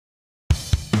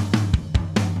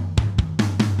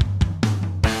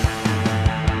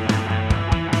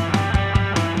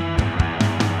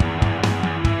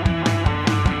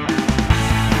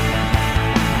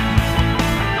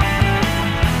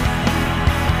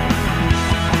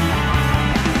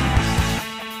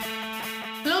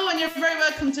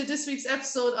welcome to this week's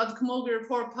episode of the Camogie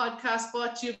Report podcast,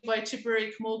 brought to you by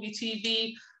Tipperary Camogie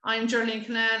TV. I'm Geraldine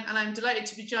and I'm delighted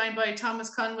to be joined by Thomas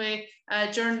Conway,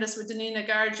 journalist with the Nenagh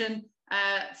Guardian,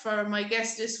 for my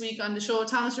guest this week on the show.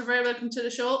 Thomas, you're very welcome to the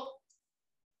show.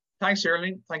 Thanks,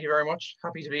 Geraldine. Thank you very much.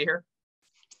 Happy to be here.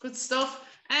 Good stuff.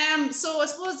 So I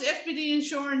suppose the FBD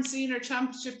Insurance Senior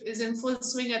Championship is in full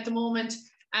swing at the moment.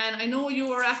 And I know you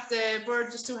were at the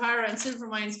Burgess O'Hara and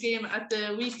Silvermines game at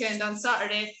the weekend on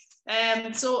Saturday.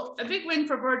 So a big win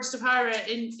for Burgess O'Hara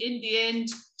in the end,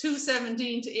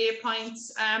 217 to 8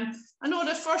 points. I know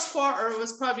the first quarter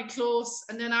was probably close,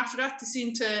 and then after that they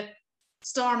seemed to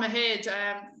storm ahead.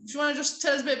 Do you want to just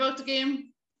tell us a bit about the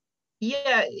game?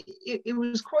 Yeah, it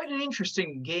was quite an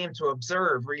interesting game to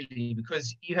observe, really,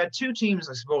 because you had two teams,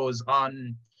 I suppose,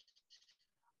 on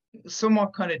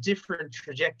somewhat kind of different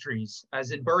trajectories.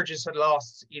 As in, Burgess had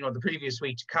lost, the previous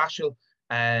week to Cashel.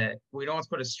 We know it's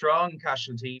quite a strong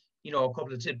casualty, a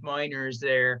couple of tip minors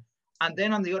there. And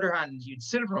then on the other hand, you'd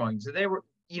Silvermines. So they were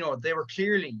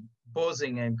clearly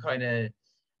buzzing and kind of,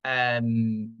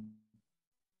 on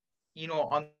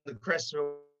the crest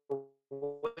of a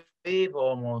wave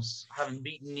almost, having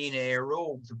beaten Nenagh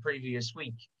Rogue the previous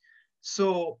week.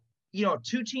 So,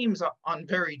 two teams on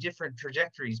very different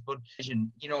trajectories, but,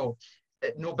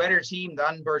 no better team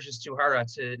than Burgess O'Hara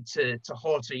to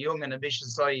halt a young and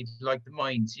ambitious side like the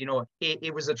Mines.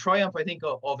 It was a triumph, I think,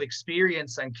 of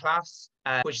experience and class,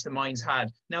 which the Mines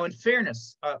had. Now, in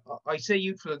fairness, I say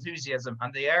youthful enthusiasm,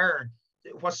 and they are.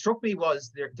 What struck me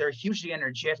was they're a hugely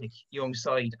energetic young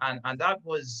side, and that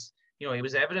was, it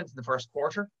was evident in the first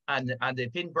quarter, and they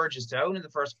pinned Burgess down in the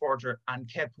first quarter and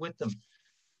kept with them.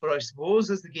 But I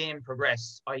suppose as the game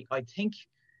progressed, I think,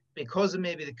 because of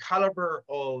maybe the caliber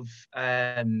of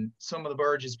some of the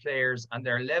Burgess players and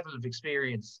their level of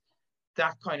experience,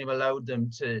 that kind of allowed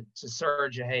them to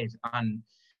surge ahead. And,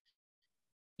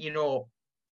 if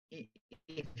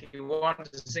you want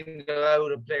to single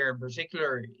out a player in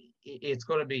particular, it's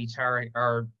going to be Tara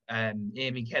or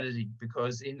Amy Kennedy,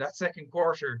 because in that second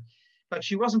quarter,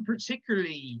 she wasn't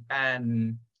particularly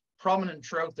prominent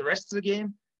throughout the rest of the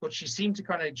game, but she seemed to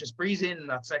kind of just breeze in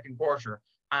that second quarter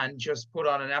and just put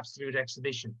on an absolute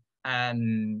exhibition.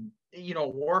 And,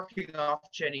 working off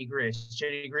Jenny Grace.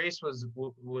 Jenny Grace was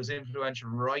influential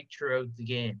right throughout the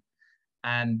game.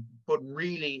 But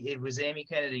really, it was Amy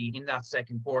Kennedy in that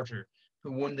second quarter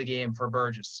who won the game for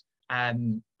Burgess.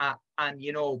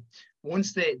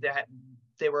 Once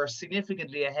they were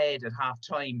significantly ahead at half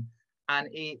time. And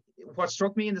what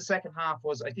struck me in the second half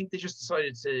was, I think they just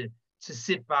decided to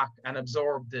sit back and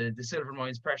absorb the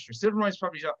Silvermines pressure. Silvermines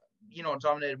probably,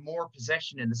 dominated more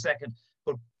possession in the second,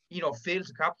 but, failed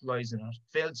to capitalize on it,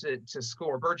 failed to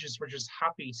score. Burgess were just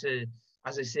happy to,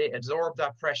 as I say, absorb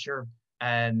that pressure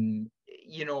and,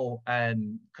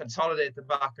 consolidate the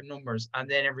back in numbers. And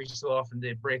then every so often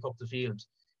they break up the field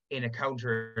in a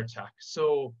counter attack.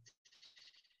 So,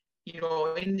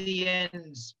 in the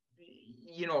end,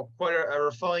 quite a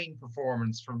refined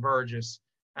performance from Burgess.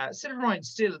 Silvermines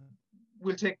still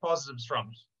will take positives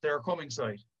from it. They're a coming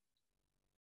side.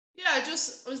 Yeah, I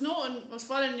was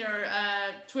following your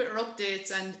Twitter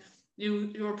updates, and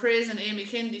you were praising Amy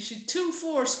Kennedy. She had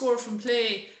 2-4 scored from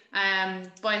play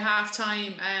by half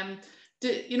time. I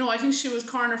think she was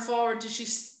corner forward. Did she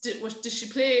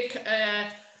play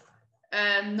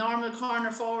normal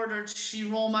corner forward, or did she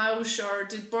roam out, or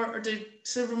did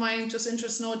Silvermine, just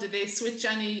interested to know, did they switch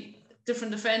any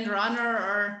different defender on her?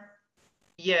 Or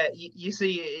yeah, you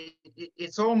see,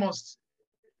 it's almost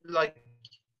like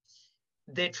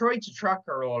they tried to track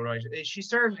her all right. She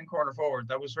started in corner forward,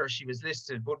 that was where she was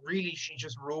listed, but really she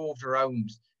just roved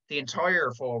around the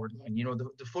entire forward line,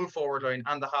 the full forward line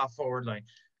and the half forward line.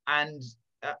 And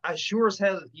as sure as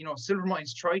hell,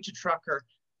 Silvermines tried to track her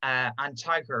and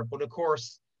tag her, but of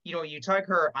course, you tag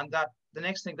her, and that the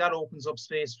next thing that opens up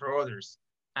space for others.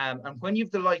 And when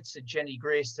you've the likes of Jenny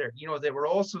Grace there, they were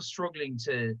also struggling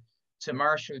to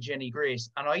marshal Jenny Grace,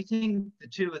 and I think the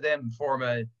two of them form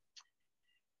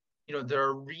they're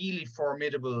a really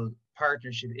formidable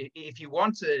partnership. If you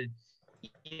want to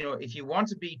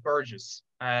beat Burgess,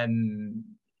 the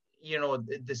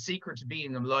secret to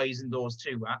beating them lies in those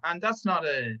two, and that's not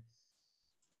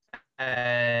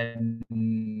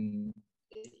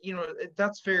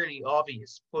that's fairly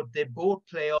obvious, but they both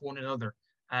play off one another.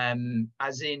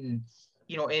 As in,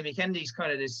 Amy Kennedy's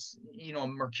kind of this,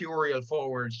 mercurial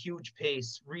forward, huge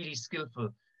pace, really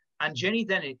skillful. And Jenny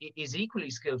then is equally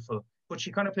skillful, but she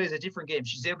kind of plays a different game.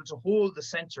 She's able to hold the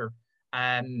center,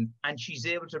 and she's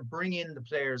able to bring in the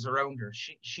players around her.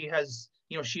 She has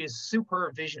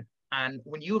superb vision. And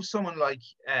when you have someone like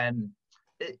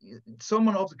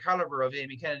someone of the caliber of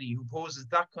Amy Kennedy who poses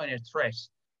that kind of threat,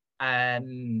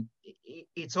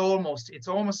 it's almost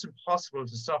impossible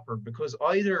to stop her, because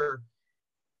either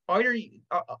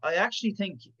I actually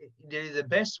think the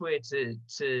best way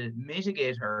to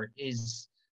mitigate her is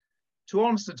to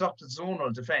almost adopt a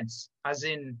zonal defense, as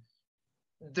in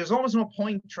there's almost no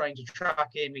point trying to track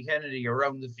Amy Kennedy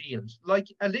around the field, like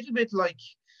a little bit like,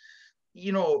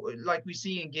 you know, like we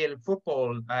see in Gaelic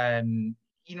football.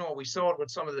 You know, we saw it with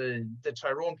some of the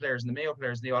Tyrone players and the Mayo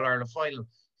players in the All-Ireland final.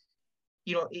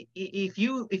 You know, if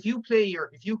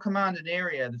you command an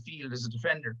area of the field as a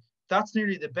defender, that's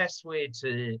nearly the best way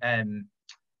to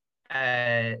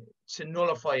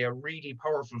nullify a really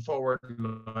powerful forward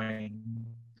line,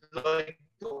 like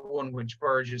the one which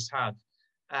Burgess had.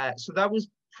 So that was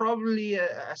probably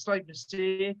a slight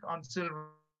mistake on Silver.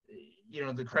 You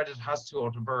know, the credit has to go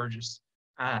to Burgess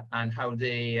and how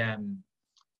they,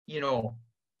 you know,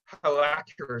 how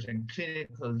accurate and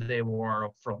clinical they were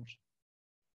up front.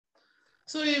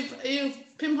 So you've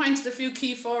pinpointed a few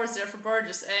key forwards there for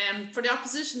Burgess. For the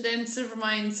opposition then,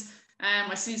 Silvermines,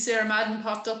 I see Sarah Madden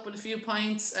popped up with a few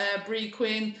points, Bree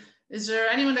Quinn. Is there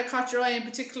anyone that caught your eye in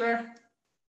particular?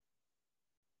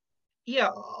 Yeah,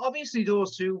 obviously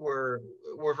those two were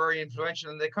very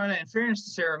influential, and they kind of, in fairness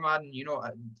to Sarah Madden, you know,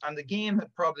 and the game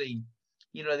had probably,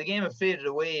 you know, the game had faded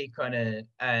away kind of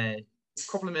a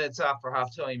couple of minutes after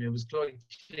half time. It was quite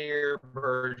clear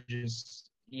Burgess,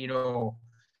 you know,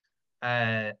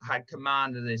 had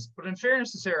command of this. But in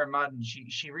fairness to Sarah Madden,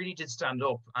 she really did stand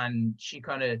up, and she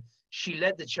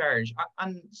led the charge.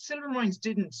 And Silvermines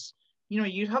didn't, you know,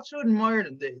 you'd have to admire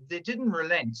them. They didn't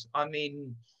relent. I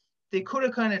mean, they could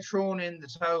have kind of thrown in the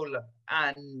towel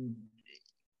and,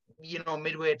 you know,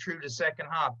 midway through the second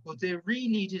half, but they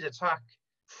really did attack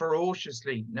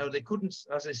ferociously. Now, they couldn't,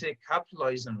 as I say,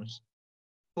 capitalize on it.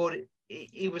 But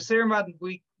it was Sarah Madden,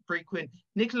 Bree Quinn.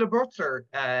 Nicola Butler,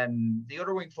 the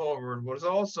other wing forward, was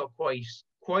also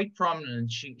quite prominent.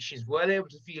 She's well able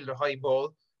to field a high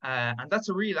ball, and that's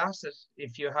a real asset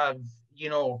if you have, you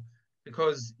know,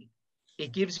 because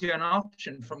it gives you an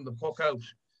option from the puck out,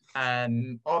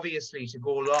 obviously to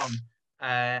go long,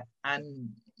 and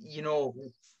you know,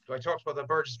 I talked about the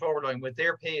Burgess forward line. With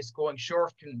their pace, going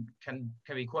short can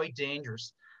be quite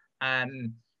dangerous.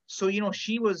 So you know,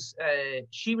 she was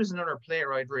another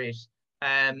player I'd rate.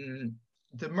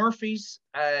 The Murphys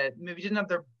maybe didn't have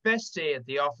their best day at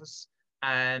the office,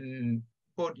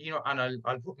 but you know, and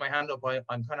I'll put my hand up.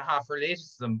 I'm kind of half related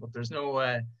to them, but there's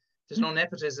no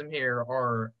nepotism here,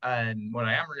 or well,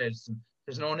 I am related to them.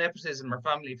 There's no nepotism or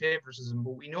family favoritism,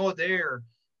 but we know they're,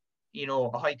 you know,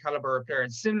 a high caliber player,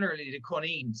 and similarly the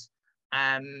Cunneens,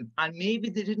 and maybe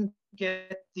they didn't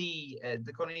get the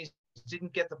Cunneens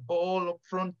didn't get the ball up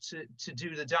front to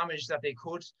do the damage that they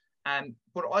could,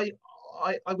 but I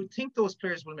would think those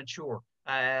players will mature.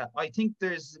 I think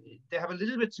they have a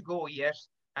little bit to go yet,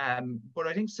 but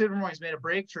I think Silvermines made a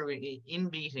breakthrough in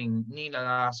beating Nenagh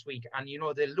last week, and you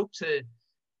know, they look to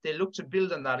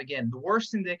build on that again. The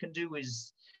worst thing they can do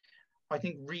is, I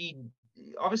think,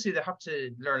 obviously they have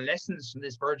to learn lessons from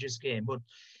this Burgess game, but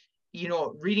you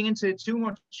know, reading into it too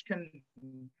much can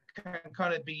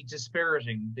kind of be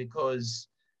dispiriting, because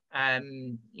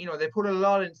you know, they put a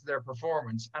lot into their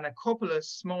performance, and a couple of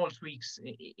small tweaks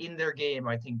in their game,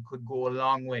 I think, could go a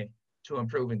long way to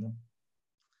improving them.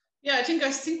 Yeah, I think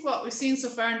what we've seen so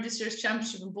far in this year's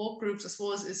championship in both groups, I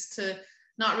suppose, is to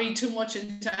not read too much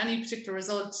into any particular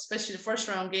result, especially the first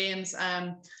round games.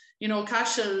 You know,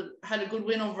 Cashel had a good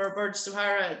win over Burgess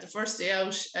O'Hara the first day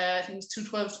out. I think it was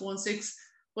 212 to 1-6.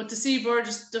 But to see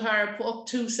Burgess O'Hara put up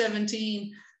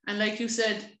 217, and like you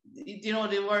said, you know,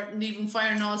 they weren't even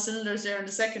firing all cylinders there in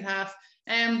the second half.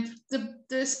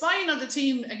 The spine of the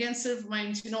team against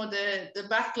Silvermines, you know, the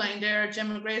back line there,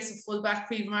 Gemma Grayson, full back,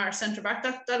 Prevamar, centre back,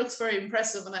 that looks very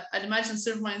impressive, and I'd imagine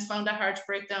Silvermines found that hard to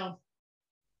break down.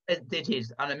 It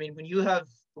is, and I mean, when you have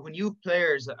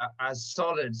players as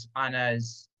solid and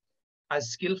as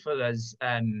skillful as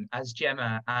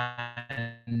Gemma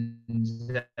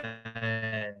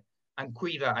and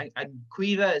Cueva, and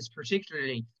Cueva is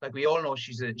particularly, like, we all know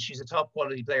she's a top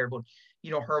quality player, but you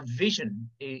know, her vision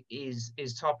is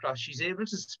top class. She's able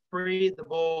to spray the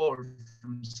ball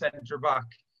from centre back,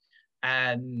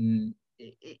 in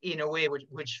a way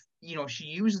which you know, she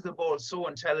uses the ball so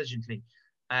intelligently,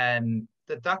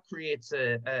 that creates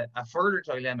a further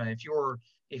dilemma if you're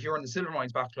in the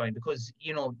Silvermines backline, because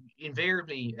you know,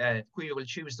 invariably Cueva will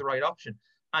choose the right option,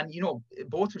 and you know,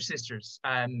 both her sisters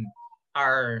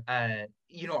are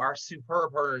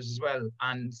superb hurlers as well,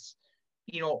 and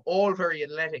you know, all very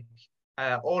athletic,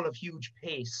 all of huge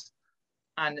pace,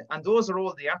 and those are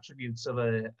all the attributes of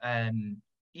a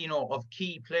of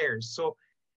key players. So,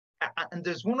 and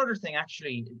there's one other thing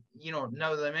actually,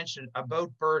 now that I mentioned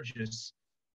about Burgess,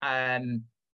 and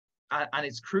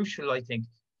it's crucial, I think.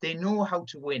 They know how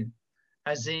to win,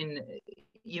 as in,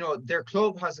 their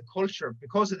club has a culture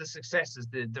because of the successes,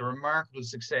 the remarkable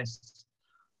success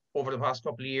over the past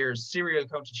couple of years, serial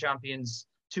county champions,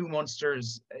 2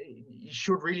 Munsters. You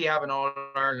should really have an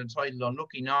All-Ireland title,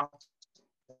 unlucky not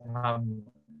to have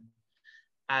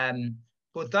one.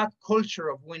 But that culture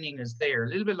of winning is there, a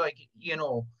little bit like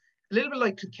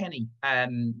Kilkenny.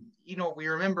 We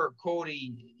remember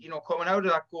Cody, coming out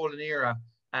of that golden era,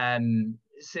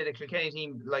 say the Kilkenny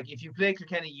team, like if you play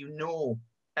Kilkenny,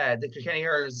 the Kilkenny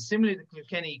Hurlers, similarly the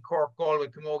Kilkenny, Cork, Galway,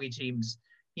 Camogie teams,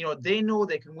 they know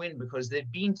they can win because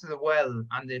they've been to the well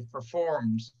and they've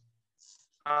performed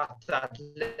at that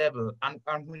level.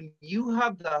 And when you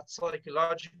have that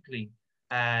psychologically,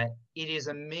 it is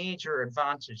a major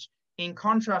advantage. In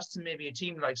contrast to maybe a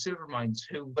team like Silvermines,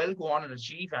 who will go on and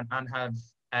achieve and have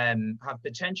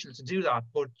potential to do that,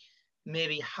 but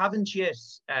maybe haven't yet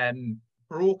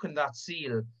broken that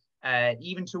seal.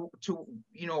 Even to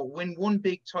win one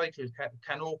big title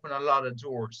can open a lot of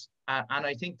doors, and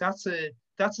I think that's a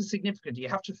significant. You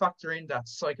have to factor in that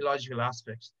psychological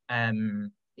aspect, to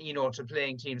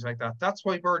playing teams like that. That's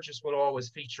why Burgess will always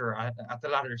feature at the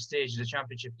latter stage of the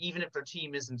championship, even if their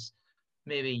team isn't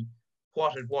maybe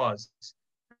what it was.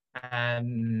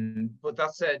 But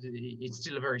that said, it's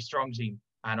still a very strong team,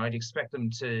 and I'd expect them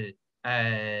to,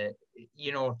 to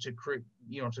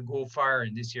go far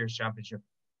in this year's championship.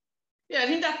 Yeah, I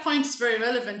think that point is very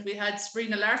relevant. We had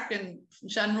Sabrina Larkin from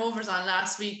Shannon Rovers on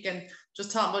last week and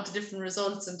just talking about the different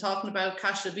results and talking about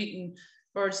Cashel beating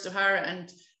Burgess O'Hara.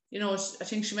 And, I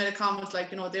think she made a comment like,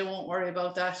 they won't worry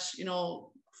about that,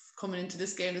 coming into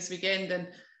this game this weekend.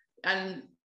 And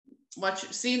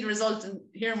seeing the result and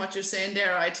hearing what you're saying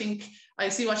there, I think I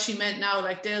see what she meant now.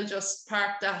 Like they'll just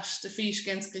park that defeat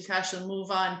against Kilcashel and move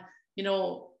on,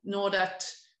 know that,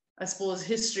 I suppose,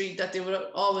 history, that they would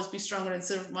always be stronger than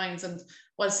Silvermines. And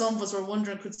while some of us were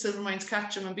wondering, could Silvermines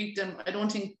catch them and beat them, I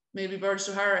don't think maybe Burgess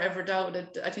O'Hara ever doubted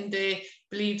it. I think they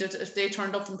believed that if they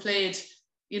turned up and played,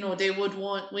 they would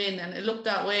win, and it looked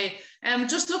that way.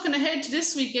 Just looking ahead to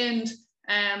this weekend,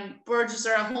 Burgess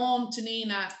are at home to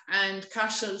Nenagh and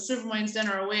Cashel. Silvermines then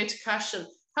are away to Cashel.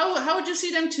 How would you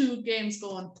see them 2 games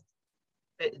going?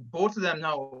 Both of them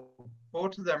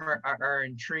are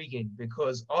intriguing,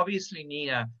 because obviously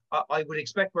Nenagh, I would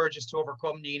expect Burgess to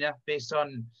overcome Nenagh based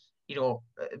on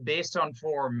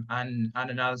form and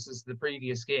analysis of the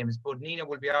previous games, but Nenagh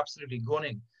will be absolutely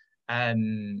gunning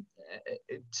to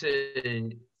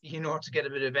get a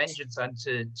bit of vengeance and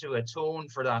to atone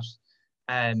for that,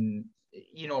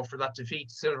 for that defeat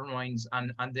to Silvermines,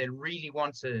 and they'll really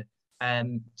want to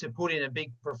put in a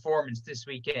big performance this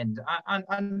weekend,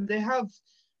 and they have,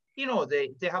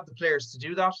 they have the players to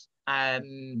do that,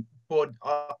 but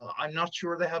I'm not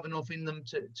sure they have enough in them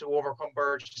to overcome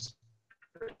Burgess,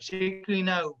 particularly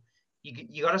now.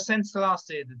 You got a sense the last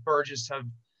day that Burgess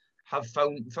have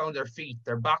found their feet.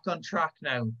 They're back on track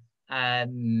now,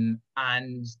 and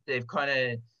they've kind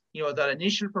of, that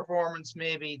initial performance,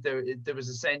 maybe there was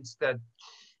a sense that,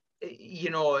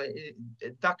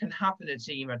 that can happen in a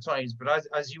team at times, but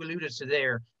as you alluded to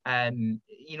there,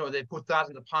 they put that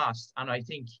in the past, and I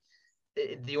think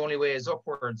the only way is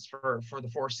upwards for the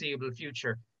foreseeable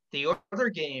future. The other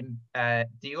game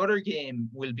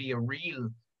will be a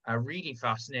really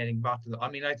fascinating battle. I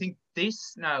mean, I think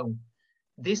this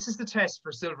is the test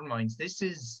for Silvermines. This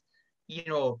is,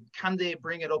 can they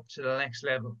bring it up to the next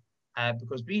level?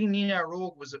 Because beating Nenagh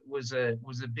Rogue was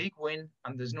a big win,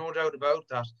 and there's no doubt about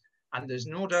that. And there's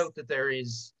no doubt that there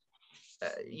is,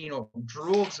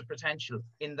 droves of potential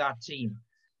in that team.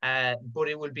 But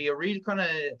it will be a real kind of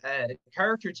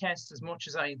character test as much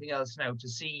as anything else now to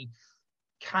see,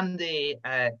 can they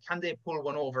pull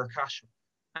one over Cashel?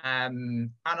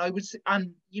 And I would say,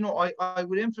 and I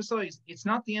would emphasize, it's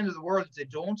not the end of the world if they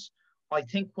don't. I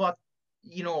think what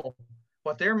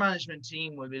their management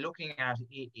team will be looking at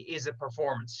is a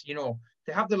performance.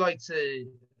 They have the likes of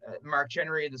Mark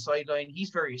Chenery in the sideline. He's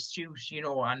very astute,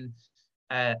 and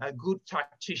a good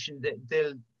tactician.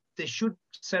 They should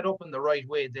set up in the right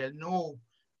way. They'll know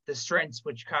the strengths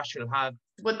which Cashel have.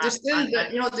 But they're still,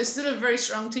 they're still a very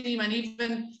strong team, and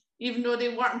even though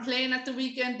they weren't playing at the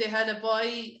weekend, they had a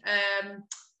bye.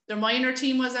 Their minor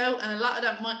team was out, and a lot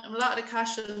of the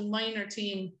Cashel minor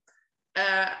team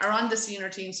are on the senior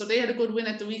team, so they had a good win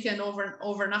at the weekend over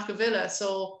Knockavilla.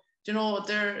 So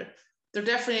they're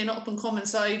definitely an up and coming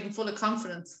side and full of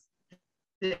confidence.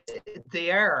 They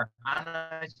are, and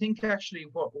I think actually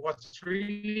what's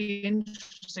really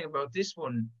interesting about this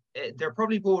one they're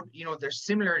probably both, they're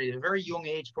similarly, they're very young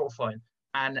age profile,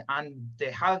 and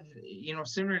they have,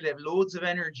 similarly, they have loads of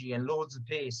energy and loads of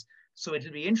pace. So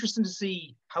it'll be interesting to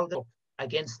see how they look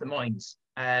against the Mines,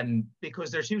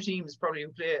 because they're two teams probably who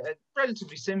play a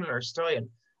relatively similar style,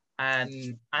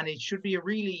 and it should be a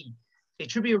real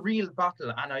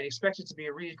battle, and I expect it to be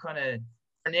a real kind of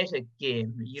frenetic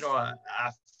game, a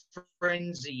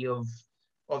frenzy of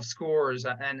scores,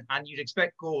 and you'd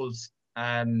expect goals,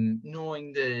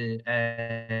 knowing the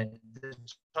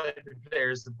type of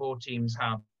players that both teams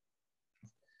have.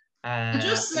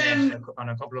 Just On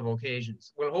a couple of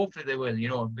occasions. Well, hopefully they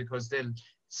will, because they'll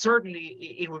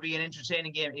certainly, it would be an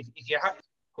entertaining game if you have.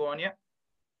 Go on, yeah.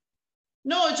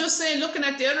 No, just saying, looking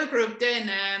at the other group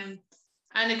then,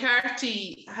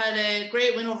 Anacarty had a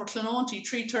great win over Clononty,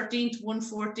 3-13 to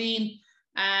 1-14,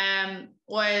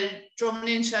 while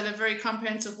Drummond had a very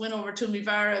comprehensive win over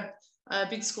Tumivara, a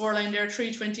big scoreline there,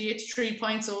 3-28 to 3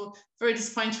 points, so very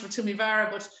disappointing for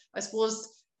Tumivara, but I suppose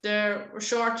they were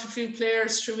short a few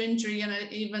players through injury, and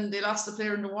even they lost a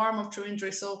player in the warm-up through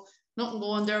injury, so nothing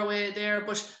going their way there.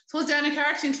 But I suppose the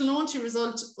Anacarty and Clononty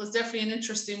result was definitely an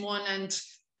interesting one, and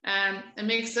it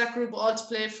makes that group all to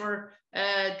play for.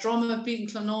 Drum have beaten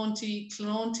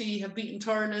Clononty have beaten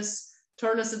Turles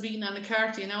have beaten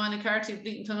Anacarty, and now Anacarty have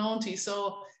beaten Clononty.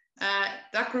 So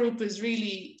that group is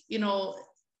really,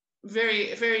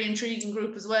 very, very intriguing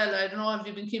group as well. I don't know, have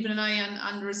you been keeping an eye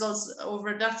on the results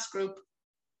over that group?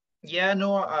 Yeah,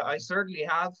 no, I certainly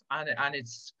have, and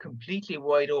it's completely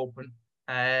wide open.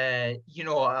 I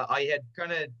had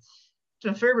kind of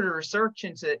done a fair bit of research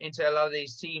into a lot of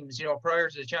these teams, prior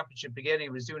to the championship beginning.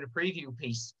 I was doing a preview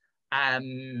piece,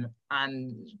 and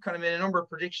kind of made a number of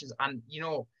predictions, and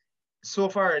so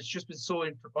far it's just been so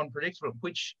unpredictable,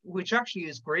 which actually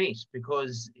is great,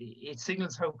 because it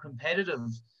signals how competitive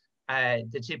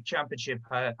the TIP championship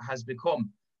has become.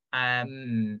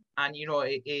 If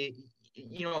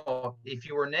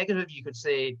you were negative, you could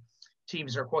say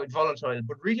teams are quite volatile,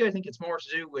 but really I think it's more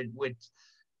to do with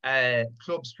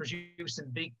clubs producing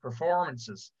big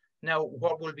performances. Now,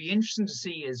 what will be interesting to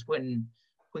see is when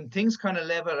things kind of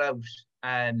level out,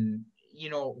 when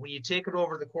you take it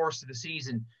over the course of the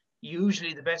season,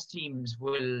 usually the best teams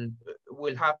will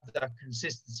have that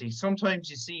consistency. Sometimes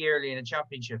you see early in a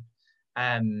championship,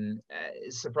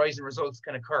 surprising results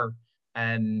can occur,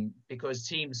 because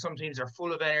some teams are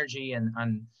full of energy and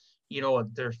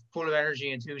they're full of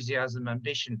energy, enthusiasm,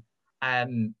 ambition.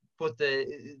 But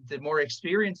the more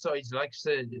experienced sides, like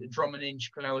Drummond Inch,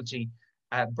 Clononty,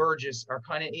 Burgess, are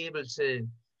kind of able to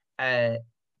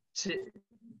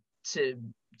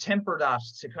temper that,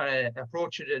 to kind of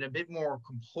approach it in a bit more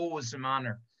composed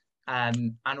manner,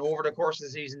 and over the course of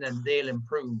the season, then they'll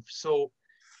improve. So,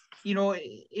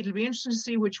 it'll be interesting to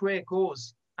see which way it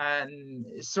goes. And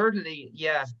certainly,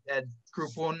 yeah,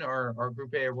 Group 1 or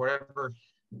Group A or whatever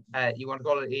you want to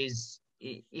call it is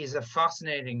a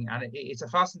fascinating, and it's a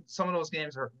fascinating. Some of those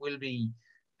games will be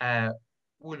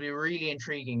really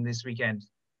intriguing this weekend,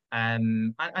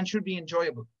 and should be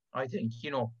enjoyable, I think.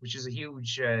 Which is a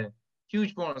huge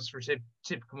bonus for Tip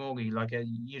Camogie. Like,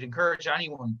 you'd encourage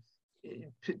anyone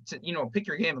to pick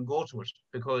your game and go to it,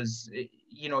 because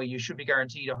you should be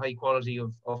guaranteed a high quality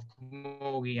of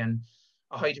camogie and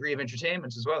a high degree of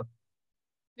entertainment as well.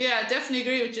 Yeah, definitely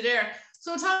agree with you there.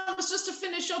 So Thomas, just to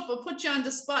finish up, I'll put you on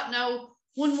the spot now.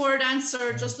 One word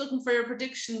answer, just looking for your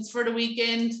predictions for the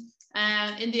weekend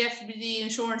in the FBD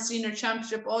Insurance Senior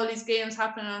Championship. All these games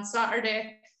happening on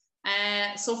Saturday.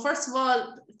 So first of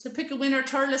all, to pick a winner,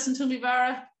 Turles and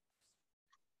Tumivara.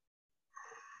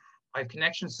 I have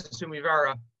connections to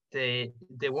Tumivara. They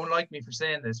won't like me for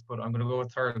saying this, but I'm going to go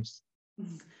with Turles.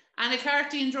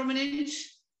 Anacarty and Drummond Inch.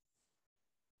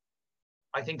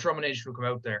 I think Drummond Inch will come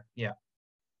out there. Yeah.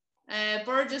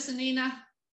 Burgess and Nenagh.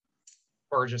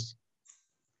 Burgess.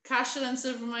 Cashel and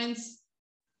Silvermines.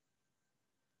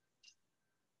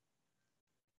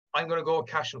 I'm going to go with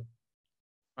Cashel.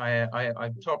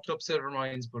 I've topped up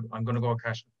Silvermines, but I'm going to go with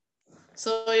Cashel.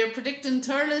 So you're predicting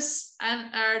Turles and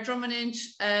Drummond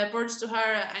Inch, Burgess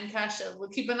O'Hara and Cashel. We'll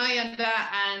keep an eye on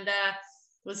that, and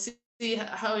we'll see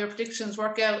how your predictions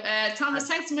work out. Thomas,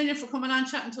 thanks a million for coming on,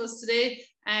 chatting to us today.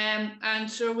 And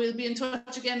sure, we'll be in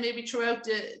touch again maybe throughout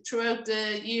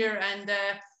the year, and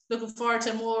looking forward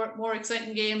to more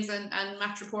exciting games and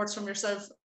match reports from yourself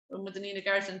with the Nenagh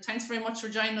Garden. Thanks very much for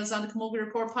joining us on the Camogie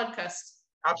Report podcast.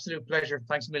 Absolute pleasure.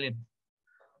 Thanks a million.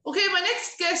 Okay, my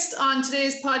next guest on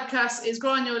today's podcast is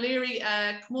Gráinne O'Leary,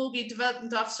 Camogie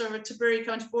Development Officer with Tipperary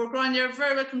County Board. Gráinne, you're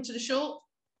very welcome to the show.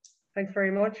 Thanks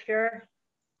very much, Ger.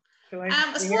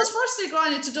 I suppose firstly,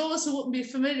 Gráinne, to those who wouldn't be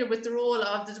familiar with the role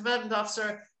of the Development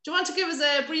Officer, Do you want to give us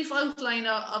a brief outline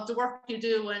of the work you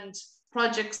do and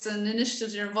projects and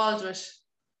initiatives you're involved with?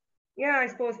 Yeah, I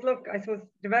suppose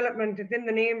development is in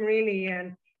the name really,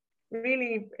 and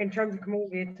really in terms of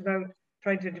camogie, it's about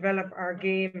trying to develop our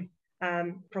game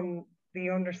from the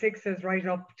under sixes right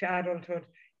up to adulthood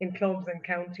in clubs and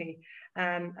county.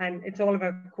 And it's all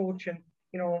about coaching,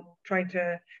 you know, trying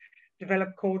to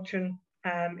develop coaching,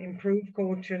 improve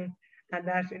coaching, and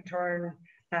that in turn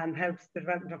helps the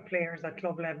development of players at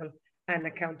club level and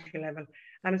at county level.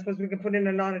 And I suppose we can put in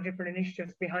a lot of different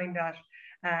initiatives behind that,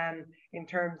 in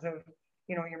terms of,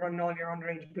 you know, you run all your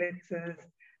underage blitzes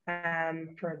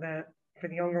for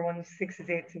the younger ones, 6s,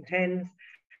 8s and 10s.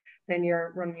 Then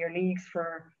you're running your leagues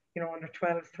for, you know, under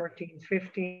 12s, 13s,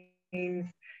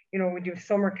 15s. You know, we do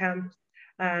summer camps.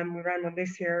 We ran one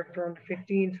this year for under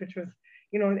 15s, which was,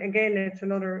 you know, again, it's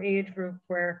another age group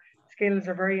where skills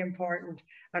are very important.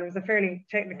 And it was a fairly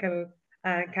technical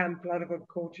camp, a lot of good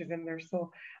coaches in there.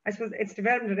 So I suppose it's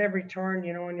development at every turn,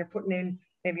 you know, and you're putting in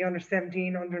maybe under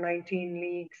 17, under 19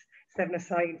 leagues,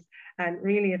 7-a-sides. And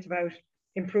really it's about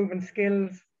improving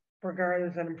skills for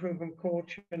girls and improving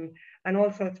coaching. And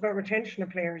also it's about retention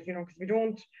of players, you know, because we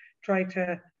don't try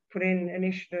to put in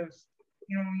initiatives,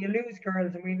 you know, you lose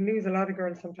girls, and we lose a lot of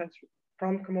girls sometimes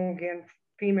from camogie and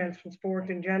females from sport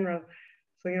in general.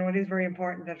 So, you know, it is very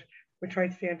important that we try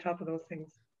to stay on top of those things.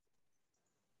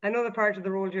 Another part of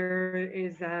the role here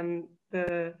is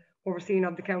the overseeing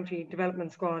of the county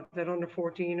development squad at under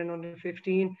 14 and under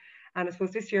 15. And I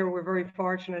suppose this year we're very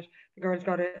fortunate. The girls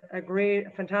got a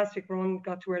fantastic run,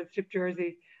 got to wear the tip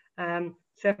jersey 7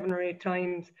 or 8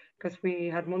 times, because we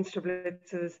had Munster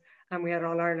blitzes and we had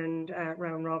All-Ireland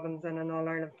round robins and an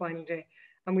All-Ireland final day.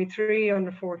 And we 3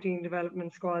 under 14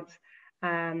 development squads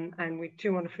and we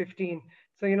 2 under 15.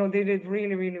 So, you know, they did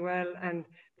really, really well, and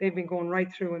they've been going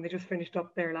right through, and they just finished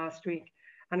up there last week.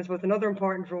 And I suppose another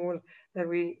important role that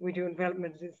we do in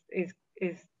development is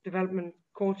development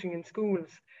coaching in schools.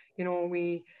 You know,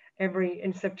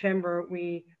 in September,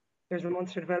 there's a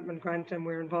Munster development grant, and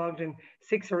we're involved in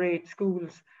 6 or 8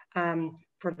 schools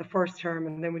for the first term,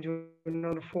 and then we do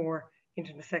another 4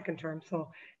 into the second term. So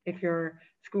if your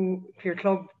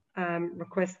club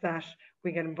requests that,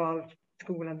 we get involved,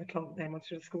 school and the club, then once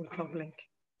there's a school club link.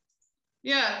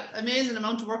 Yeah, amazing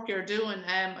amount of work you're doing.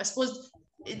 I suppose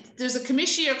there's a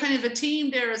committee or kind of a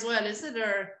team there as well, is it,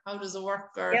 or how does it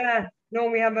work? Or yeah, no,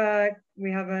 we have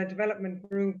a development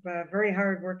group, a very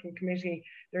hard working committee.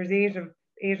 There's eight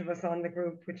of us on the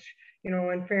group, which, you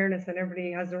know, in fairness, and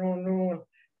everybody has their own role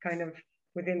kind of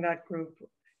within that group.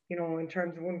 You know, in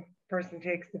terms of one person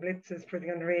takes the blitzes for the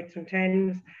under 8s and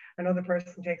 10s, another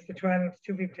person takes the 12s,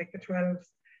 2 people take the 12s,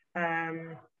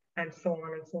 and so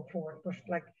on and so forth. But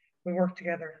like, we work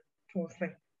together closely.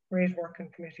 Great working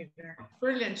committee there.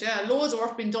 Brilliant, yeah. Loads of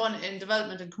work being done in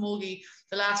development in camogie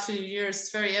the last few years.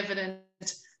 It's very evident.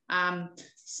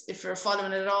 If you're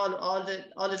following it at all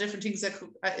the different things that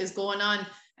is going on.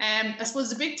 I suppose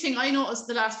the big thing I noticed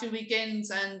the last few weekends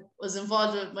and was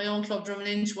involved with my own club,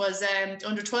 Gráinne, was the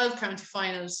under 12 county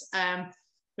finals.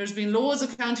 There's been loads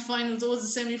of county finals, loads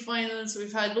of semi-finals.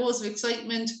 We've had loads of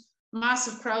excitement,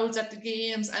 massive crowds at the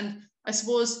games, and I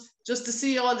suppose just to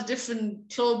see all the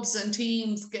different clubs and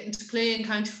teams getting to play in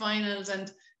county finals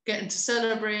and getting to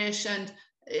celebrate. And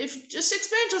if just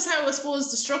explain to us how, I suppose,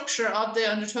 the structure of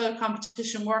the under 12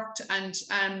 competition worked, and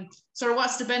sort of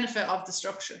what's the benefit of the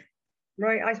structure?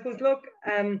 Right, I suppose, look,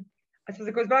 I suppose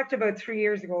it goes back to about 3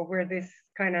 years ago where this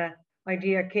kind of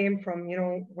idea came from, you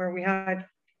know, where we had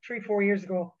 3-4 years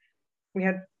ago, we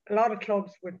had a lot of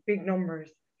clubs with big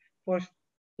numbers, but,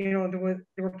 you know,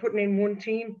 they were putting in one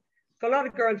team. So a lot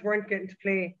of girls weren't getting to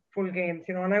play full games,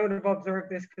 you know, and I would have observed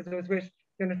this because I was with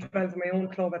the under 12s in my own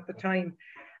club at the time.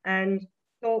 And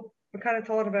so we kind of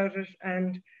thought about it,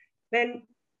 and then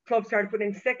clubs started putting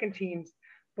in second teams,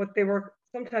 but they were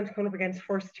sometimes coming up against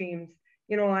first teams,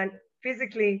 you know, and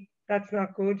physically that's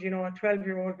not good, you know, a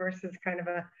 12-year-old versus kind of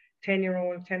a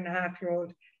 10-year-old,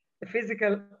 10-and-a-half-year-old.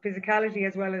 The physicality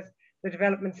as well as the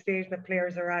development stage that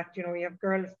players are at, you know, you have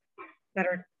girls that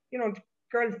are, you know,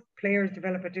 girls players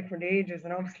develop at different ages,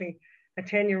 and obviously a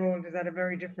 10-year-old is at a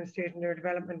very different stage in their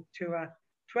development to a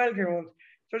 12-year-old.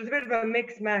 So there's a bit of a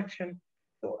mixed match. And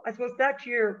so I suppose that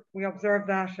year we observed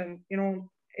that, and, you know,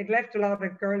 it left a lot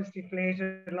of girls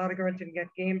deflated, a lot of girls didn't get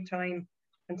game time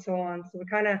and so on. So we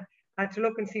kind of had to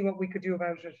look and see what we could do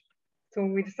about it. So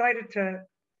we decided to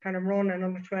kind of run an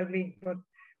under 12 league, but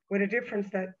with a difference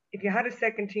that if you had a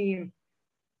second team,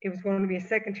 it was going to be a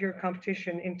second tier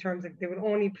competition in terms of they would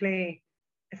only play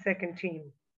a second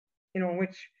team, you know,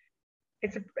 which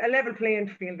it's a level playing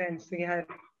field then. So you had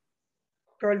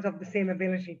girls of the same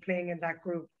ability playing in that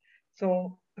group.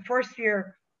 So the the first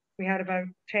year we had about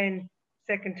 10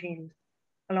 second teams,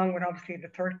 along with obviously the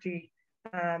 30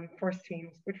 first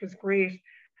teams, which was great.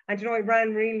 And you know, it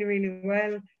ran really, really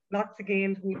well. Lots of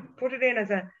games. We put it in as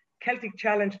a Celtic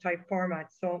Challenge type format.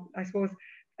 So I suppose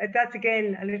that's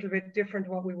again a little bit different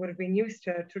to what we would have been used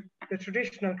to. The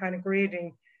traditional kind of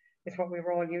grading is what we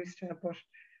were all used to. But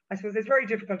I suppose it's very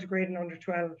difficult to grade in under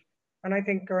 12. And I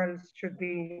think girls should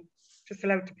be just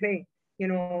allowed to play, you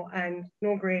know, and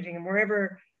no grading. And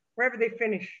wherever they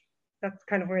finish, that's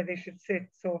kind of where they should sit.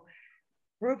 So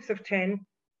groups of 10.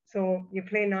 So you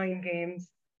play 9 games,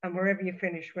 and wherever you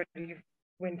finish, whether you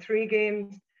win 3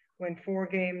 games, win 4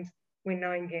 games, win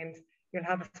 9 games, you'll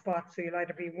have a spot. So you'll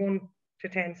either be 1 to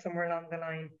 10 somewhere along the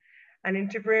line. And in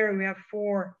Tipperary, we have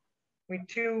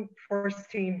 2 first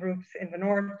team groups in the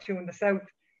north, 2 in the south.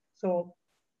 So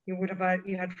you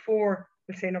had 4,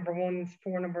 we'll say number 1s,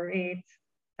 4 number 8s,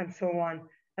 and so on.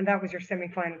 And that was your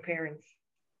semi-final pairings.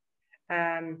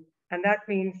 And that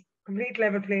means complete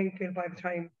level playing field by the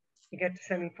time you get to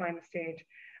semi-final stage.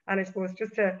 And I suppose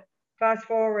just to fast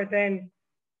forward then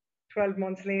 12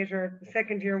 months later, the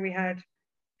second year we had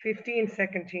 15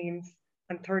 second teams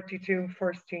and 32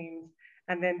 first teams.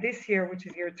 And then this year, which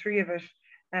is year 3 of it,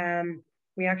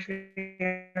 we actually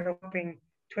ended up being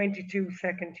 22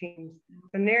 second teams.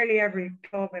 So nearly every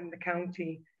club in the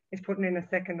county is putting in a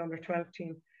second under 12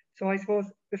 team. So I suppose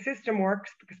the system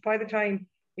works because by the time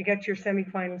you get to your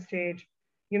semi-final stage,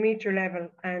 you meet your level.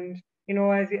 And, you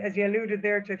know, as you alluded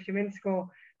there to a few minutes ago,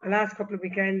 the last couple of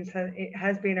weekends, it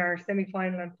has been our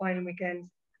semi-final and final weekends.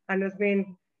 And there's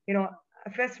been, you know, a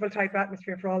festival type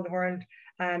atmosphere for all the world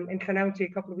in Clonouty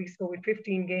a couple of weeks ago with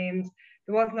 15 games.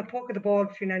 There wasn't a puck of the ball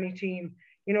between any team.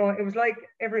 You know, it was like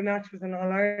every match was an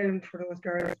All-Ireland for those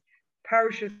girls.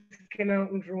 Parishes came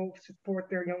out and drove to support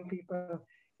their young people.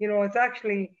 You know, it's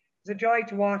a joy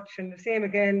to watch. And the same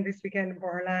again this weekend in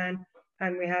Borland.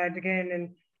 And we had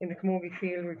again in the Camogie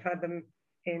field, we've had them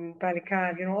in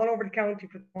Ballycal, you know, all over the county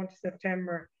for the month of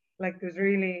September. Like there's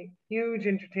really huge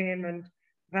entertainment,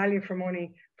 value for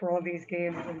money for all these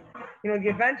games. And, you know, the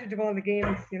advantage of all the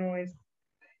games, you know, is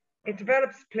it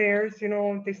develops players, you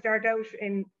know, they start out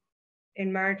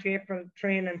in March, April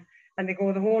training and they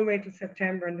go the whole way till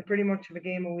September and they pretty much have a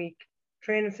game a week,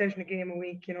 training session, a game a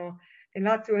week, you know, in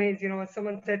lots of ways, you know, as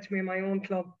someone said to me in my own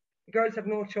club, the girls have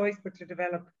no choice but to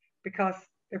develop because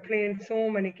they're playing so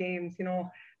many games, you know,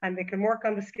 and they can work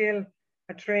on the skill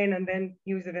and train and then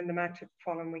use it in the match the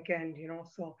following weekend, you know.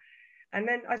 So, and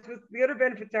then I suppose the other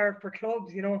benefits are for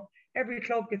clubs, you know, every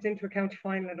club gets into a county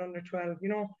final at under 12, you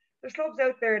know. There's clubs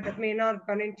out there that may not have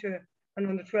gone into an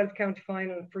under 12 county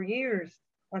final for years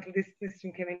until this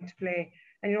system came into play.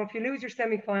 And, you know, if you lose your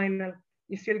semi-final,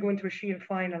 you still go into a shield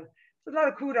final. So a lot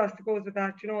of kudos that goes with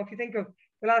that. You know, if you think of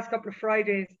the last couple of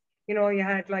Fridays, you know, you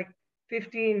had like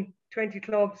 15, 20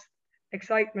 clubs,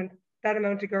 excitement, that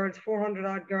amount of girls, 400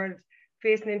 odd girls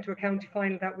facing into a county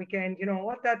final that weekend. You know,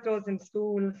 what that does in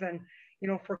schools and, you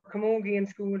know, for camogie in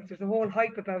schools, there's a whole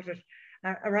hype about it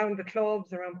around the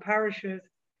clubs, around parishes.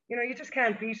 You know, you just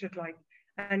can't beat it like.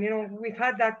 And, you know, we've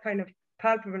had that kind of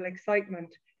palpable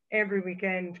excitement every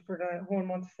weekend for the whole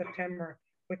month of September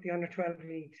with the under 12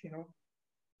 leagues, you know.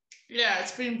 Yeah,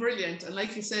 it's been brilliant. And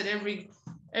like you said,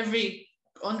 every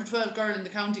under 12 girl in the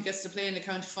county gets to play in the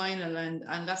county final and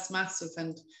that's massive.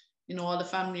 And, you know, all the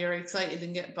family are excited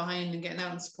and getting behind and getting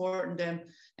out and supporting them.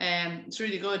 It's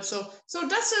really good. So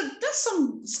that's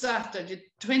some stat that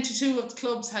 22 of the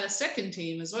clubs had a second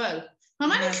team as well. How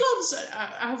many clubs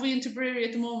have we in Tipperary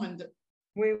at the moment?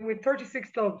 With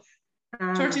 36 clubs.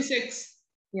 36.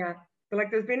 Yeah. So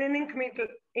like there's been an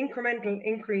incremental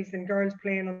increase in girls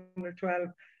playing under 12,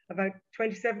 about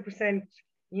 27%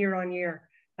 year on year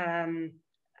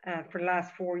for the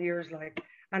last 4 years. Like,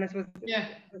 and I suppose the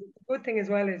good thing as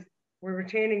well is we're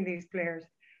retaining these players.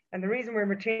 And the reason we're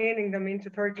retaining them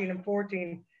into 13 and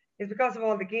 14 is because of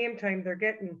all the game time they're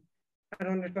getting at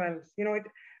under 12s. You know,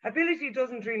 ability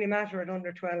doesn't really matter at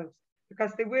under 12s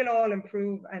because they will all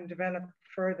improve and develop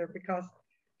further because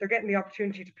they're getting the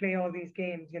opportunity to play all these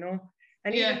games, you know.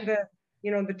 And even the,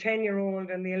 you know, the 10-year-old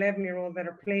and the 11-year-old that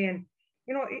are playing,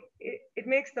 you know, it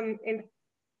makes them,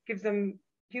 gives them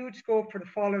huge scope for the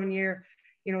following year.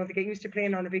 You know, they get used to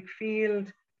playing on a big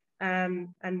field and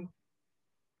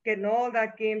getting all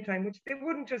that game time, which they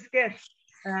wouldn't just get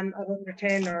at under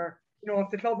 10 or, you know, if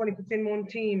the club only puts in one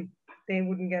team, they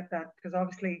wouldn't get that because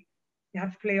obviously you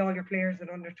have to play all your players at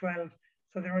under 12.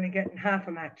 So they're only getting half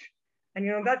a match. And,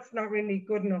 you know, that's not really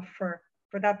good enough for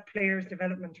that player's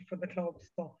development for the clubs.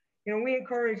 So, you know, we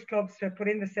encourage clubs to put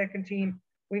in the second team.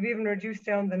 We've even reduced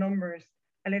down the numbers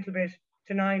a little bit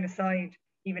to 9 aside,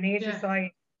 even 8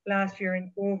 aside, last year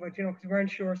in COVID, you know, because we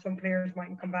weren't sure some players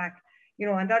mightn't come back, you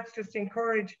know, and that's just to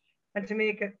encourage and to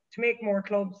make more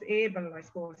clubs able, I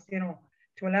suppose, you know,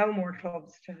 to allow more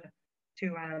clubs to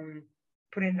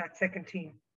put in that second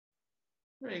team.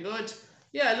 Very good.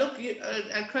 Yeah, look,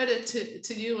 a credit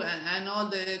to you and all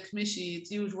the committee. It's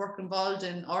huge work involved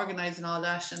in organising all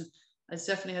that, and it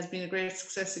definitely has been a great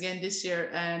success again this year,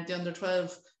 and the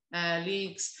under-12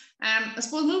 leagues. I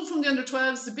suppose moving from the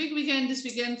under-12s, the big weekend this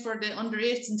weekend for the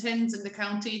under-8s and 10s in the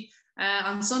county.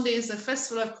 On Sunday is the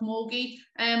Festival of Camogie.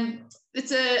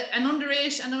 It's an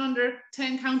under-8 and an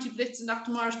under-10 county blitz in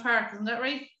Dr. Morris Park, isn't that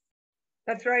right?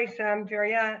 That's right,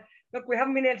 Jerry. Yeah. Look, we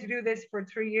haven't been able to do this for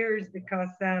 3 years because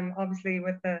obviously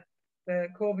with the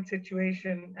COVID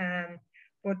situation,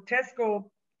 but Tesco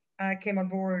came on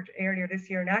board earlier this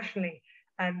year nationally,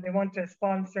 and they want to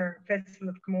sponsor Festival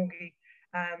of Camogie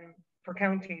for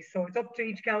counties. So it's up to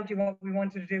each county what we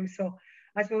wanted to do. So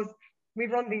I suppose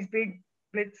we've run these big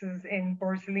blitzes in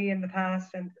Borsalea in the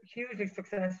past and hugely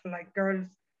successful, like girls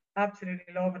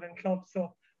absolutely love it in clubs.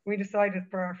 So we decided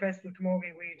for our Festival of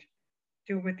Camogie we'd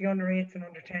do with the under-8s and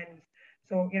under-10s.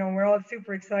 So, you know, we're all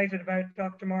super excited about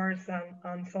Dr. Morris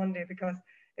on Sunday because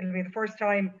it'll be the first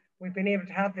time we've been able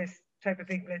to have this type of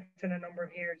big blitz in a number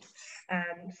of years.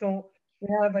 So we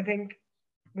have, I think,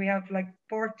 we have like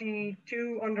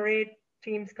 42 under-8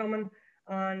 teams coming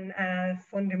on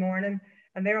Sunday morning,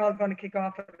 and they're all going to kick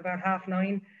off at about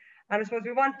 9:30. And I suppose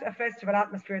we want a festival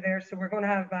atmosphere there, so we're going to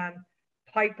have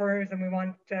pipers, and we're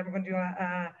going to do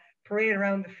a parade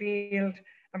around the field,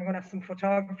 and we're going to have some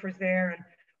photographers there, and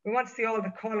we want to see all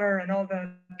the colour and all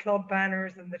the club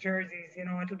banners and the jerseys. You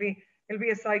know, it'll be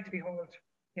a sight to behold.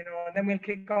 You know, and then we'll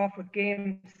kick off with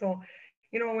games. So,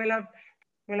 you know,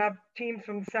 we'll have teams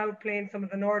from the south playing some of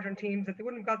the northern teams that they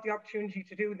wouldn't have got the opportunity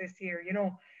to do this year. You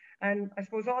know, and I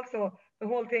suppose also the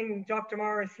whole thing, Dr.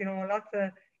 Morris. You know, lots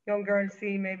of young girls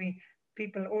see maybe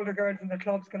older girls in the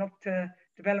clubs going up to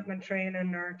development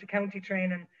training or to county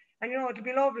training, and you know it'll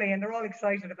be lovely, and they're all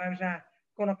excited about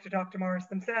going up to Dr. Morris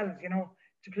themselves. You know,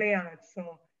 to play on it.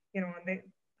 So, you know, and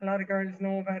a lot of girls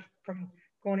know about from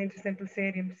going into Simple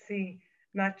Stadium to see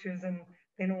matches, and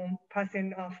they know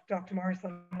passing off Dr. Morris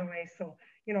on the way. So,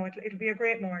 you know, it'll be a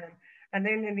great morning. And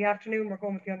then in the afternoon, we're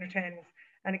going with the under-10s.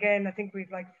 And again, I think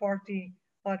we've like 40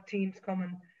 odd teams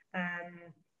coming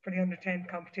for the under-10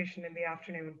 competition in the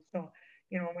afternoon. So,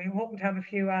 you know, we're hoping to have a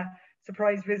few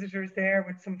surprise visitors there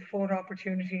with some photo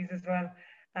opportunities as well.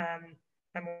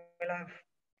 And we'll have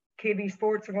KB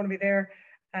Sports are going to be there.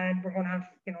 And we're going to have,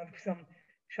 you know, some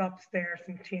shops there,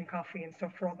 some tea and coffee and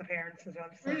stuff for all the parents as well.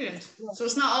 So, brilliant. So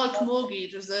it's not all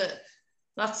camogie. There's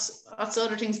lots of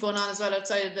other things going on as well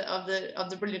outside of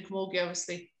the brilliant camogie,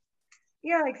 obviously.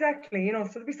 Yeah, exactly. You know,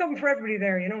 so there'll be something for everybody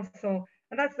there. You know, so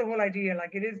and that's the whole idea.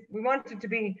 Like it is, we want it to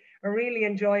be a really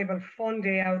enjoyable, fun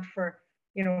day out for,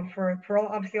 you know, for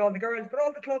obviously all the girls, but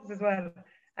all the clubs as well,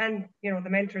 and you know the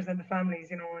mentors and the families.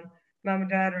 You know, and mum and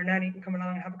dad or nanny can come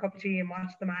along and have a cup of tea and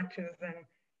watch the matches. And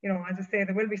you know, as I say,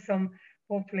 there will be some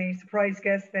hopefully surprise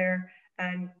guests there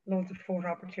and loads of photo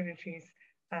opportunities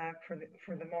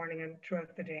for the morning and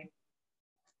throughout the day.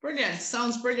 Brilliant.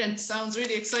 Sounds brilliant. Sounds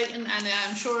really exciting, and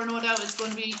I'm sure no doubt it's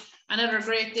going to be another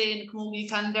great day in the camogie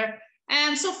calendar.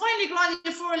 So finally, Gráinne,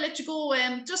 before I let you go,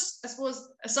 just I suppose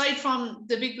aside from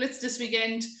the big blitz this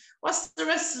weekend, what's the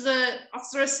rest of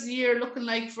the year looking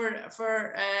like for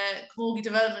camogie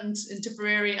development in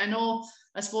Tipperary? I know,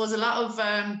 I suppose a lot of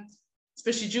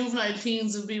especially juvenile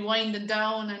teams will be winding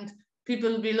down, and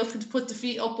people will be looking to put the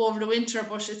feet up over the winter.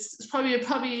 But it's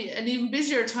probably an even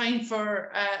busier time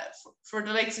for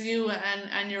the likes of you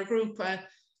and your group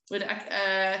with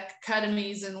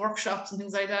academies and workshops and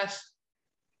things like that.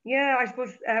 Yeah, I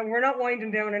suppose we're not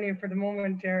winding down any for the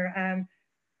moment there.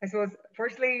 I suppose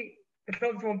firstly the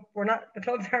clubs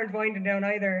aren't winding down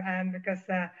either, because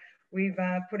we've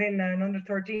put in an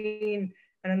under-13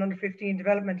 and an under-15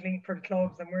 development league for the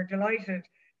clubs, and we're delighted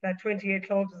that 28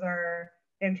 clubs are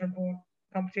entering both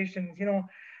competitions. You know,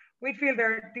 we feel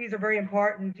these are very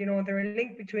important. You know, they're a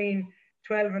link between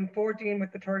 12 and 14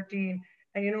 with the 13,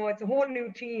 and you know it's a whole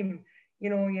new team. You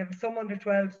know, you have some under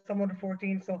 12, some under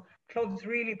 14, so clubs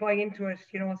really buy into it,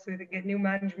 you know, so they get new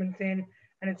management in,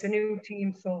 and it's a new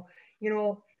team. So, you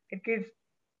know, it gives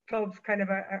clubs kind of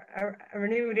a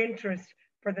renewed interest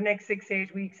for the next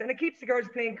 6-8 weeks. And it keeps the girls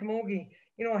playing camogie,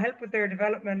 you know, help with their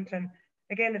development. And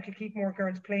again, it'll keep more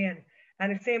girls playing.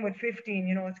 And it's same with 15,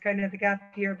 you know, it's kind of the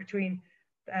gap here between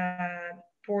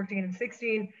 14 and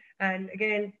 16. And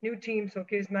again, new teams, so it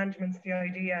gives management the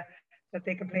idea that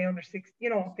they can play under 6, you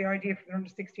know, the idea for the under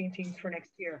 16 teams for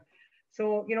next year.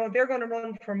 So, you know, they're going to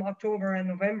run from October and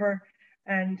November.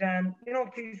 And, you know,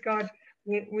 please God,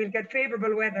 we'll get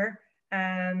favourable weather.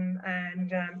 Yeah,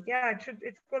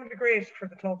 it's going to be great for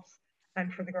the clubs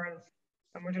and for the girls.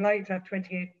 And we're delighted to have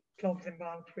 28 clubs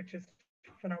involved, which is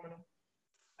phenomenal.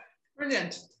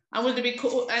 Brilliant. And will there be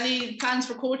any plans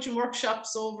for coaching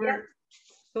workshops over? Yeah.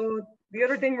 So the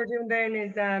other thing we're doing then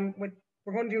is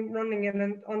we're going to do running in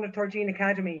an under 13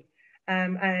 academy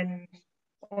and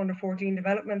under 14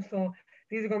 development. So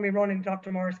these are going to be run in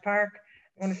Dr. Morris Park.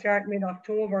 We're going to start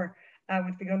mid-October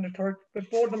with the under 13. But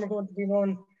both of them are going to be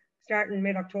run starting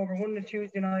mid-October, one on a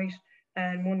Tuesday night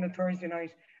and one on a Thursday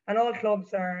night. And all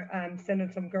clubs are sending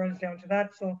some girls down to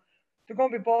that. So they're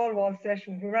going to be ball wall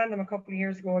sessions. We ran them a couple of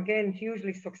years ago. Again,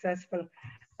 hugely successful.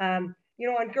 You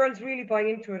know, and girls really buy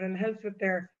into it and helps with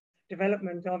their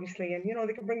development, obviously. And, you know,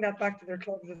 they can bring that back to their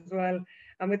clubs as well.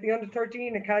 And with the under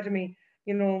 13 academy,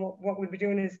 you know, what we'll be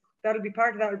doing is that'll be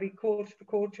part of that will be coach the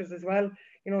coaches as well.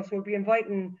 You know, so we'll be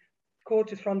inviting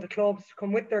coaches from the clubs to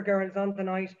come with their girls on the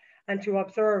night and to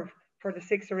observe for the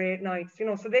 6 or 8 nights, you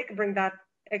know, so they can bring that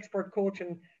expert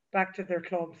coaching back to their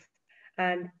clubs.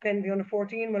 And then the under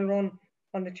 14 will run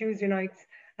on the Tuesday nights.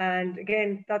 And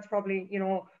again, that's probably, you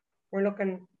know, we're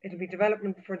looking, it'll be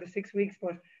development for the 6 weeks,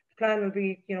 but the plan will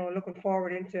be, you know, looking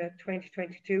forward into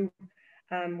 2022,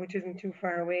 which isn't too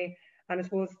far away. And I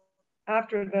suppose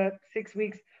after the 6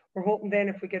 weeks, we're hoping then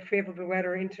if we get favourable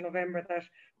weather into November that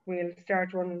we'll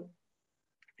start running,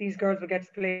 these girls will get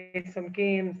to play some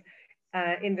games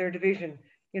in their division,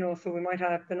 you know, so we might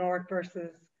have the North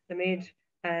versus the Mid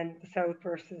and the South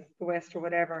versus the West or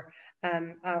whatever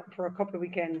for a couple of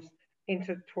weekends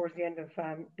into towards the end of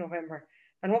November.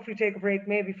 And hopefully take a break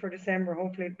maybe for December.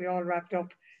 Hopefully it'll be all wrapped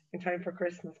up in time for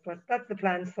Christmas. But that's the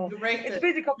plan. So it's a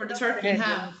busy couple of turkey and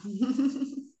ham.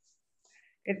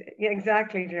 Yeah,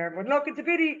 exactly, Ger. But look, it's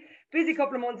a busy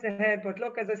couple of months ahead. But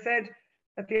look, as I said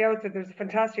at the outset, there's a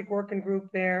fantastic working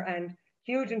group there and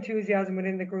huge enthusiasm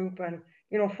within the group and,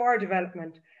 you know, for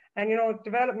development. And, you know,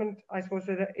 development, I suppose,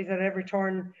 is at every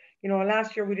turn. You know,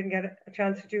 last year we didn't get a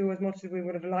chance to do as much as we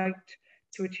would have liked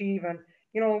to achieve. And,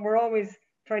 you know, we're always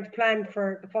trying to plan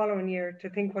for the following year to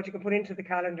think what you can put into the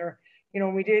calendar. You know,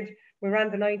 we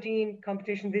ran the 19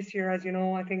 competition this year, as you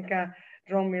know. I think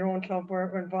Drum, your own club,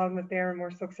 were involved with there and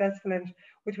were successful, and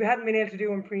which we hadn't been able to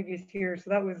do in previous years. So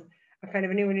that was a kind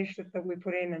of a new initiative that we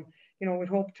put in, and, you know, we'd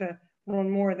hope to run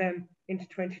more of them into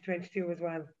 2022 as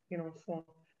well. You know, so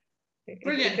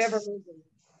brilliant. It's ever moving.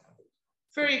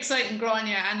 Very exciting,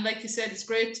 Gráinne, and like you said, it's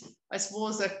great. I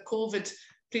suppose that COVID,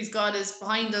 please God, is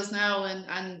behind us now,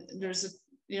 and there's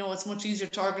you know, it's much easier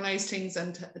to organise things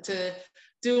and to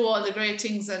do all the great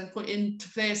things and put into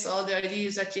place all the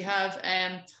ideas that you have.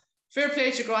 Fair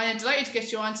play to Gráinne. Delighted to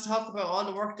get you on to talk about all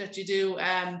the work that you do.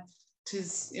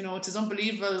 Tis, you know, it is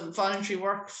unbelievable voluntary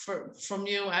work from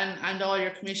you and all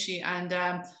your committee, and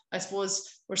I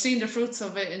suppose we're seeing the fruits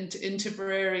of it in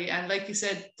Tipperary. And like you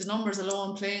said, the numbers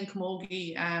alone playing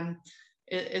camogie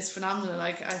is phenomenal.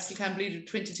 Like, I still can't believe it,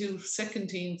 22 second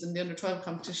teams in the under 12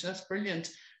 competition. That's brilliant.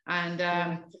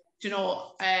 And you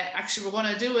know, actually we're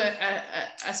going to do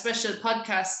a special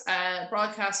podcast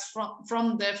broadcast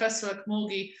from the Festival of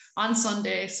Camogie on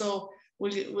Sunday. So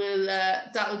we'll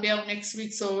that will be out next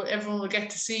week, so everyone will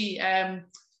get to see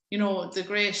you know, the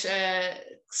great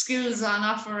skills on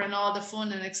offer and all the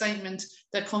fun and excitement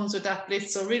that comes with that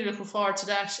blitz. So really looking forward to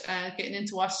that, getting in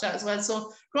to watch that as well.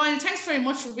 So Gráinne, thanks very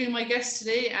much for being my guest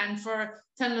today and for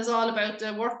telling us all about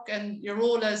the work and your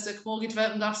role as the Camogie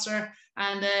Development Officer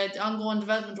and the ongoing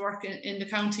development work in the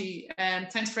county.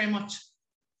 Thanks very much.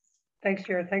 Thanks,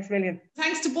 Ger. Thanks a million.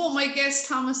 Thanks to both my guests,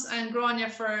 Thomas and Gráinne,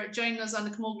 for joining us on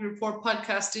the Camogie Report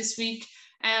podcast this week.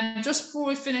 Just before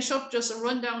we finish up, just a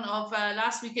rundown of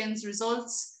last weekend's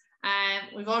results.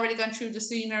 We've already gone through the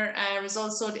senior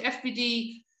results. So the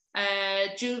FBD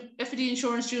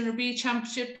Insurance Junior B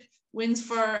Championship wins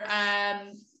for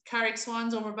Carrick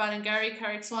Swans over Ballingarry.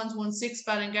 Carrick Swans won 6,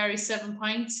 Ballingarry 7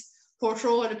 points.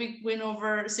 Portroe had a big win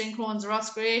over St. Crone's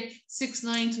Rossgrey,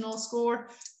 6-9 to no score.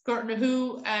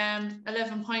 Gráinne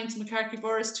 11 points, McCarthy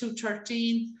Burris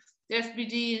 2-13. The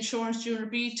FBD Insurance Junior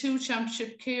B 2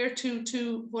 Championship Care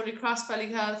 2-2, Holy Cross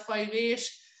Ballygal 5-8.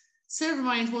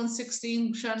 Silvermines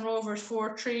 1-16, Shan Rovers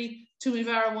 4-3,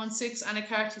 Tumivara 1-6, and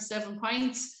Anacarty 7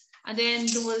 points. And then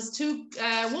there was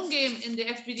one game in the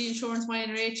FBD Insurance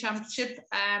Minor A Championship.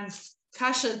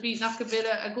 Cashel beat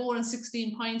Knockavilla a goal and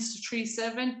 16 points to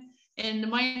 3-7. In the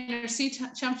Minor C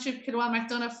Championship, Kilwan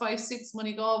McDonough 5-6,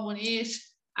 Moneygall 1-8,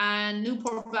 and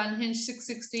Newport Ballinhinch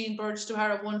 6-16, Burge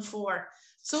O'Hara 1-4.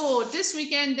 So this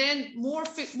weekend then, more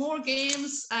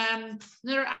games,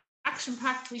 another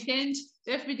action-packed weekend.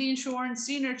 The FBD Insurance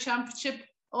Senior Championship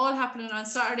all happening on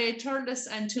Saturday, Thurles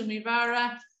and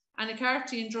Tumivara.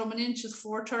 Anacarty and Drummond is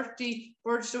 4:30.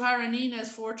 Burge O'Hara and Nenagh is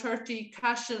 4:30.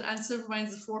 Cashel and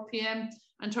Silvermines is 4 p.m.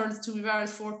 and Turles to Mivar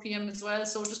is 4 p.m. as well.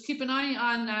 So just keep an eye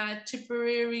on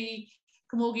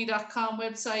TipperaryCamogie.com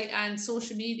website and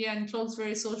social media and clubs'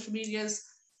 various social medias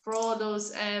for all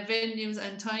those venues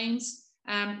and times.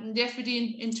 The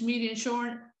FBD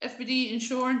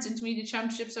Insurance Intermediate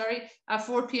Championship, at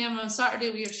 4 p.m. on Saturday,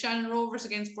 we have Shannon Rovers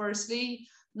against Borrislee,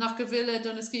 Knockavilla,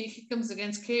 Donaskey Kickums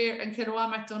against Cahir, and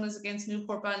Kilwamak Donas against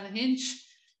Newport Ballynahinch.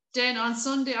 Then on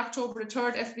Sunday, October the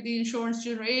 3rd, FBD Insurance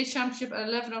Junior A Championship at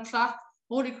 11 o'clock,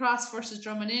 Holy Cross versus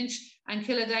Drummond and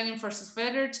Killadangan versus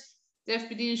Feathered. The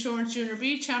FBD Insurance Junior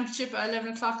B Championship at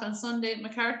 11 o'clock on Sunday,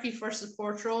 McCarthy versus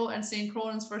Portroe and St.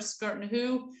 Cronan's versus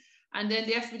Gráinne. And then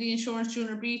the FBD Insurance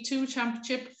Junior B2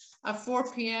 Championship at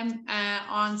 4 p.m.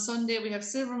 On Sunday, we have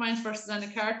Silvermines versus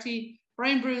Anacarty,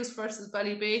 Brian Bruce versus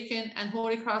Ballybacon, and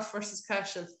Holy Cross versus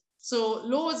Cashel. So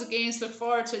loads of games to look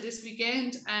forward to this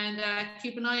weekend, and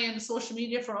keep an eye on the social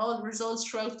media for all the results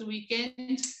throughout the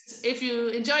weekend. If you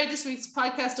enjoyed this week's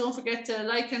podcast, don't forget to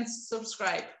like and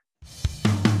subscribe.